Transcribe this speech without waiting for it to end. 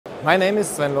My name is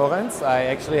Sven Lorenz. I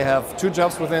actually have two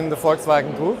jobs within the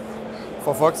Volkswagen Group.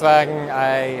 For Volkswagen,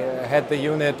 I head the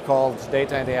unit called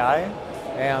Data and AI.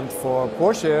 And for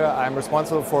Porsche, I'm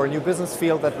responsible for a new business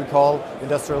field that we call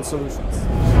Industrial Solutions.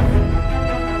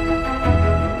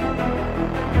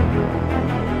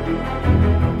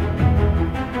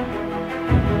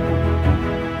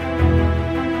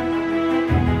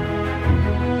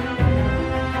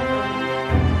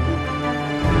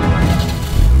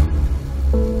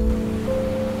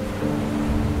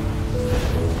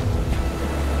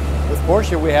 With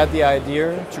Porsche, we had the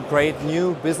idea to create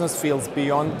new business fields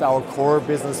beyond our core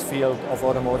business field of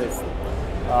automotive.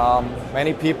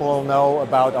 Many people know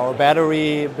about our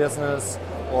battery business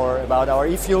or about our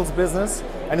e-fuels business.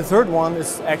 And the third one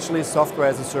is actually software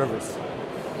as a service.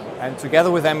 And together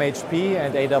with MHP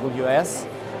and AWS,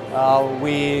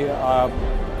 we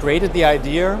created the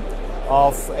idea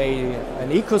of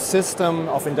an ecosystem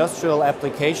of industrial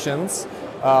applications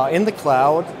in the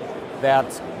cloud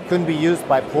that can be used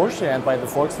by Porsche and by the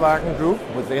Volkswagen Group,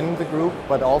 within the group,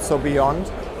 but also beyond,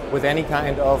 with any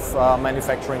kind of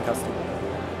manufacturing customer.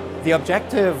 The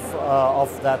objective of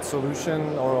that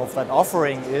solution or of that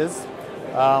offering is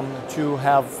to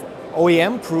have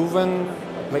OEM-proven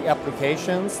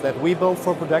applications that we build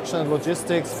for production and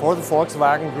logistics for the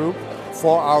Volkswagen Group,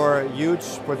 for our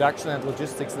huge production and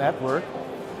logistics network,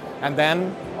 and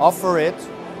then offer it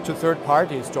to third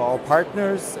parties, to our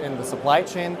partners in the supply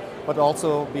chain, but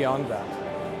also beyond that.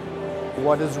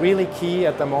 What is really key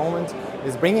at the moment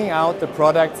is bringing out the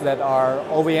products that are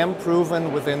OEM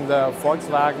proven within the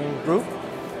Volkswagen Group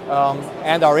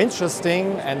and are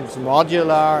interesting and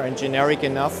modular and generic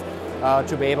enough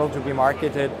to be able to be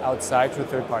marketed outside to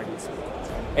third parties.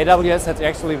 AWS has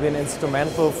actually been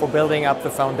instrumental for building up the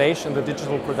foundation, the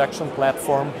digital production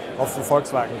platform of the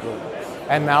Volkswagen Group.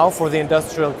 And now for the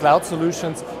industrial cloud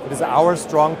solutions, it is our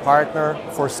strong partner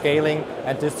for scaling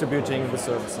and distributing the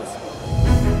services.